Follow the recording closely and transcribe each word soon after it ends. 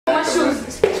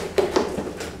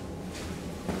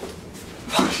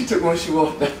took one, she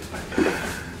walked out.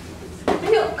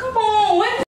 Yo, come on,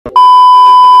 what?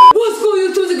 What's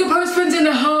good, YouTube? It's a good person in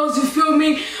the house, you feel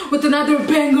me? With another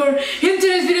banger. In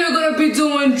today's video, we're gonna be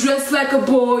doing dress like a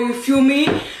boy, you feel me?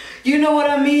 You know what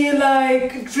I mean?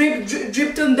 Like,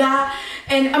 dripped on that.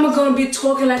 And I'm gonna be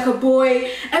talking like a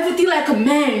boy. Everything like a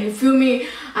man, you feel me?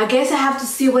 I guess I have to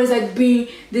see what it's like being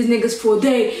these niggas for a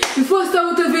day. Before I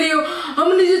start with the video, I'm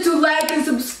gonna need you to like and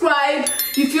subscribe,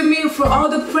 you feel me? For all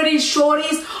the pretty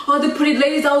shorties, all the pretty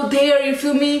ladies out there, you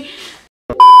feel me?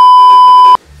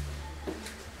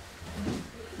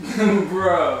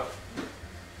 Bro.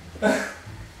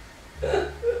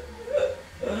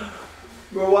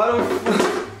 Bro, why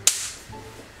don't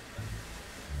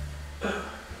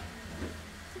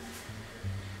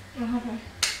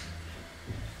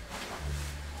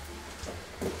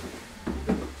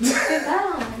Sit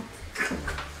down.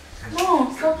 Come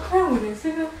on, stop playing with it.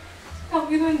 Sit down.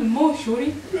 Stop, you're doing the most,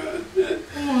 shorty.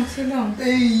 Come on, sit down.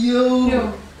 Hey, yo.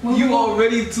 Yo, You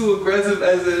already too aggressive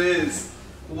as it is.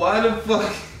 Why the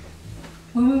fuck?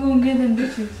 when we gonna get them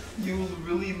bitches? You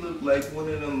really look like one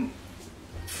of them.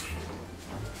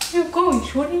 You're going,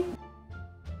 shorty.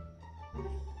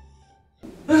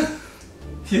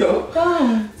 Yo.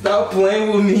 Down. Stop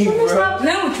playing with me, bro. Stop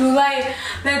playing with you, like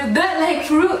that, like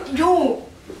for real. Yo,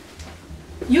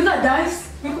 you got dice?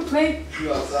 We could play.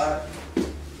 You outside?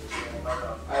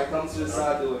 Alright, come to the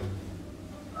side door.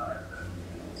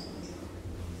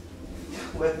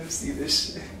 Let me see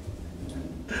this shit.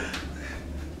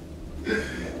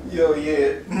 Yo,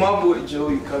 yeah, my boy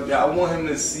Joey come down. I want him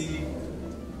to see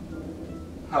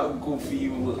how goofy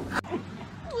you look.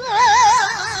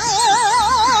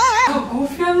 How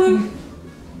goofy I look?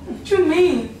 What you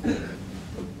mean?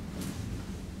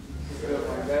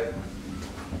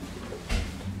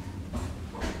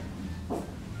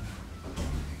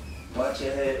 Watch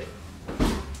your head.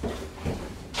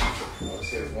 Let's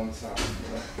hit it one time.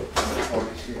 Hold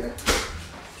this shit.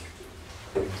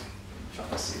 Trying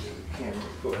to see the camera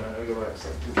recording. I go back to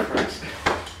first.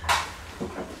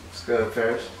 What's good,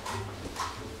 Paris?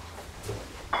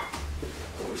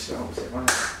 Oh, shit, I almost hit my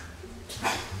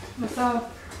head. What's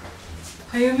up?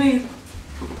 How you mean?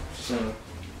 Shit.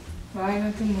 Why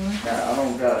nothing more? Nah, I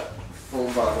don't got full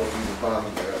bottle of the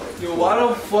bottom there. Yo, why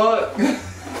the fuck?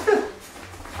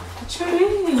 What you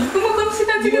mean? Come sit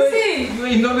down, take a seat. You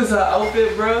ain't notice her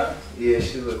outfit, bruh? Yeah,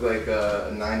 she look like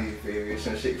a 90s baby or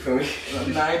some shit for me.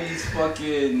 90s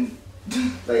fucking...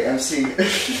 like MC.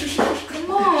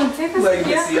 Come on, take a seat. Like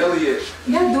Missy Elliott.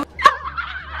 Yeah,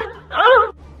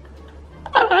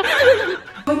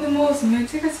 do the most, man.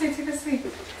 Take a seat, take a seat.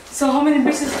 So how many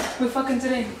bitches we fucking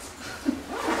today?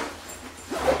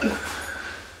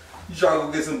 You trying to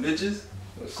go get some bitches?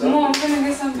 Come on, I'm gonna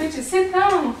get some bitches. Sit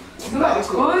down. Somebody's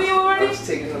calling you already? I'm just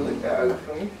taking a look at it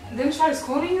for me. Them shorties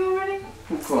calling you already?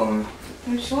 Who calling me?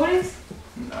 Them shorties?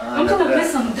 Nah, I'm gonna play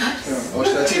some dice. Oh,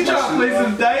 should I take my shoes play off?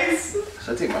 some dice?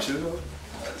 Should I take my shoes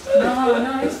off?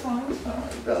 No, it's fine. It's fine.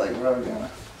 You got like rubber on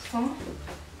it. It's fine.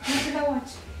 Let me see that watch.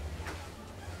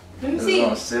 Let me It see. was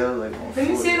on sale like on Let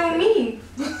me see it on me.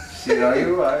 Shit, are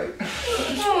you right?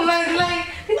 No, like,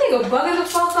 this nigga bugging the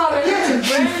fuck out right here. It's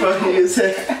brand new. Funny as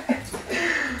heck.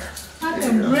 That's a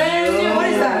brand new. What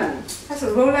is that? That's a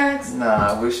Rolex.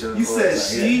 Nah, I wish it was. You said like,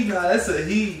 she? yeah. Nah, that's a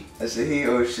he. That's a he.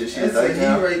 Oh shit, she's That's like a he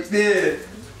now. right there.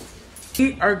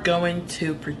 We are going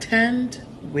to pretend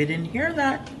we didn't hear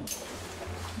that.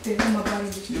 Dude, I'm a body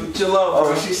bitch. You chill out.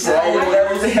 Oh, she said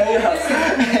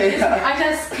I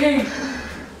just came.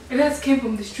 It just came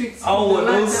from the streets. I don't want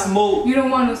no Lockdown. smoke. You don't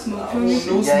want no smoke. I don't want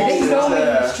no Yeah, They yeah, know me in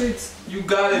yeah. the streets. You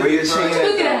got it, Where your big chain bro.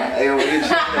 Look at? at that. Hey, where your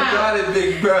chain You got it,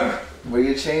 big bro. Where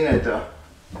your chain at though?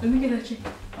 Let me get that chain.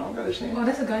 I don't got a chain. Oh,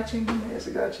 that's a guy chain. Yeah, it's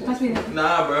a guy chain. Pass me that.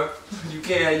 Nah, bro. You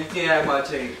can't have my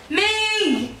chain.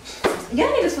 Me! Y'all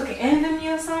niggas fucking ending me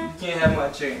or something? You can't have my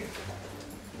chain.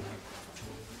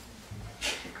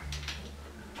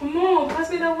 Come on,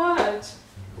 pass me that watch.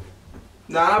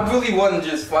 Nah, I really want to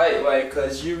just fight, like,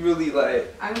 cause you really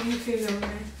like. I don't need female,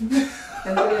 man.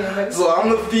 That's So I'm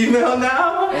the female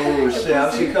now. Oh shit,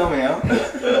 how's she coming out?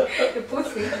 the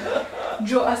pussy.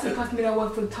 Joe asked to pass me that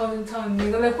watch for 1,000 times.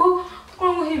 Nigga, like, what's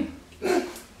wrong with him?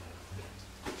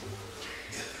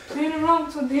 Turn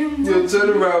around, so damn. Yo, turn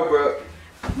around, bro.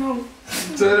 No.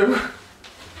 Turn around.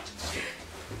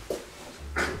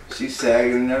 She's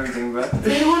sagging and everything, bro. So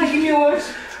you wanna give me a watch?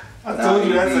 I told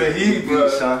you that's a he, bro.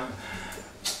 Son.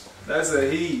 That's a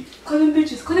he. Call them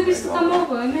bitches. Call them bitches to come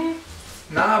over, man.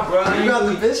 Nah, bro. I You ain't got the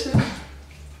really- bitches?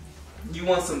 You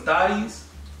want some thotties?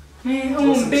 Man, I Want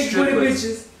want some big booty strippers?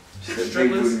 bitches. She said big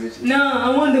Strippers? booty bitches.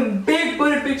 Nah, I want them big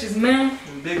booty bitches, man.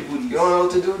 Some big booties. You don't know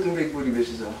what to do with them big booty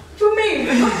bitches though. What you mean?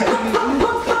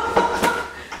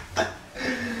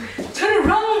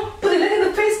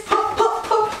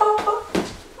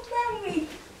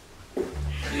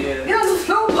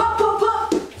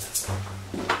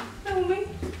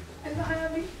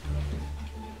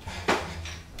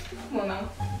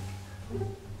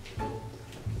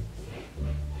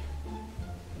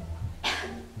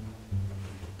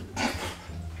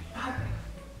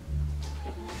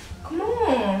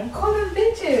 Call them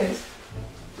bitches.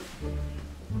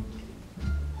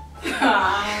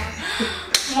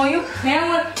 Well, you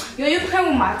playing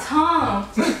with my tongue.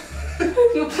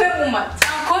 You playing with my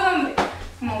tongue. Call them.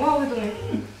 Come on, what are we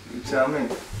doing? You tell me.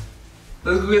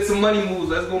 Let's go get some money moves.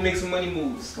 Let's go make some money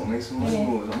moves. Let's go make some money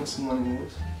moves. I want some money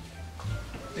moves.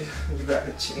 You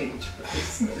gotta change,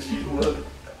 bro.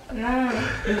 Nah,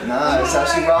 that's how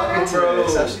she rocking, bro.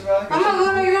 That's how she rocking. I'm not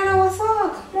gonna you know what's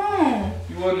up. Come on.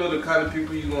 You wanna know the kind of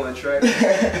people you gonna attract?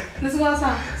 Let's go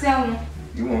outside. Say I won't.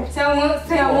 You won't. Say I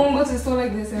won't go to the store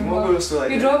like this. You won't go to the store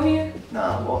like you that. You drove here?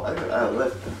 Nah, well, I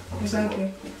left.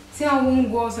 Exactly. Say I won't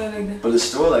go outside like that. But the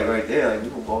store, like right there, like we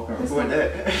can walk around. Record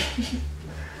that.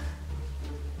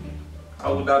 I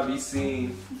would not be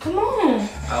seen. Come on.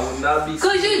 I would not be seen.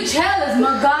 Cause you're jealous,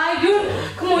 my guy.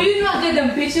 Come on, you know I get them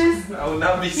bitches. I would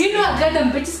not be seen. You know I get them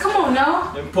bitches. Come on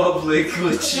now. In public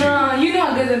with you. Nah, you know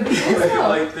I get them bitches.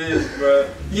 Like this, bro.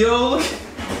 Yo, look.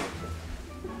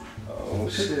 Oh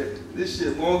shit. This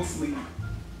shit long sleeve.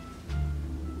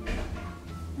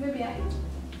 Maybe I.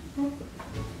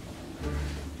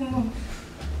 Come on.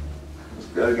 What's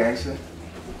good, gangster?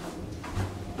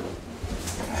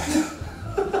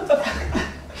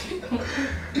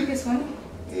 You think it's funny?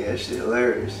 Yeah, shit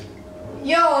hilarious.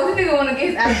 Yo, this nigga wanna get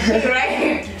his ass kicked right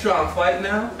here. You trying to fight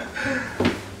now?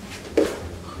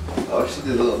 Oh, she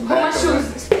did a little How back. my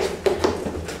shoes?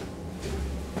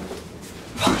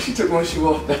 She took one shoe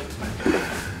off.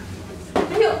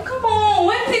 Yo, come on.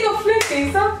 When nigga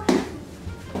flipping, son?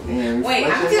 Damn, Wait,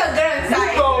 I'm still a girl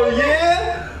inside. Oh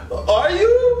yeah? Are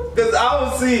you? Cause I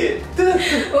don't see it.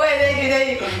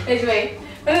 Wait.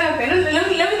 Let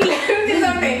me do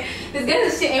something. This girl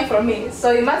is shit in for me,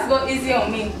 so you must go easy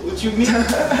on me. What you mean?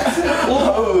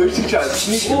 Oh, she tried to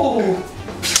sneak. Ooh.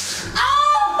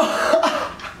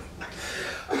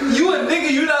 You a nigga,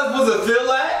 you not supposed to feel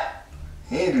that?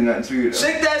 He ain't do nothing to you though.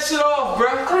 Shake that shit off, bro.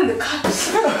 I'm calling the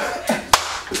cops.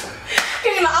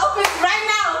 Give me my outfit right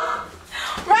now.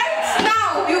 Right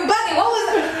now. You bugging. What was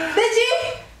it? Did you?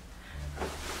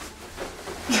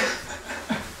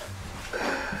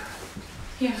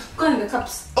 Yeah, I'm calling the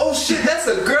cops. Oh shit, that's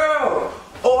a girl.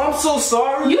 Oh, I'm so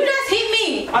sorry. You just hit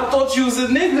me. I thought you was a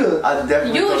nigga. I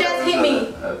definitely You thought just that hit was me.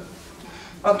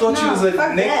 I thought you was a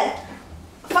fuck nigga. that.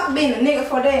 Fuck being a nigga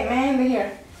for that, man. Look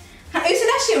here. You see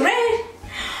that shit red?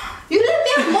 You left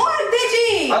me more, did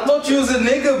you? I thought you was a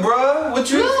nigga, bruh. What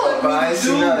you Look. But I ain't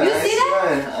seen none. You see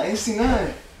that? I ain't seen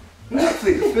none. I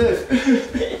plead the fifth.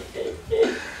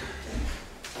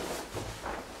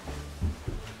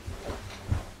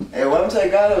 Hey, what I'm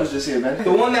saying, God, was just here, man.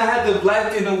 The one that had the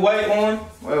black and the white on?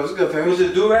 Wait, what's good, Paris? Was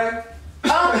it do-rag?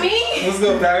 Oh, me? What's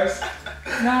good, Paris?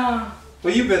 Nah.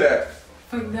 Where you been at?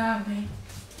 Fuck that, man.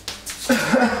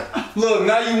 Look,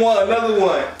 now you want another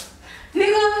one.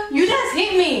 Nigga, you just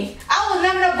hit me. I was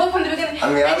never that boy from the beginning. I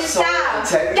mean, I Daddy, saw stop.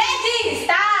 the Daddy,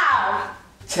 stop.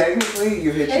 Technically,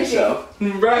 you hit Daddy. yourself.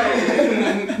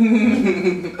 Right.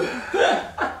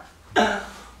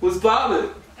 What's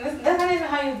poppin'? That's not even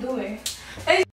how you do it.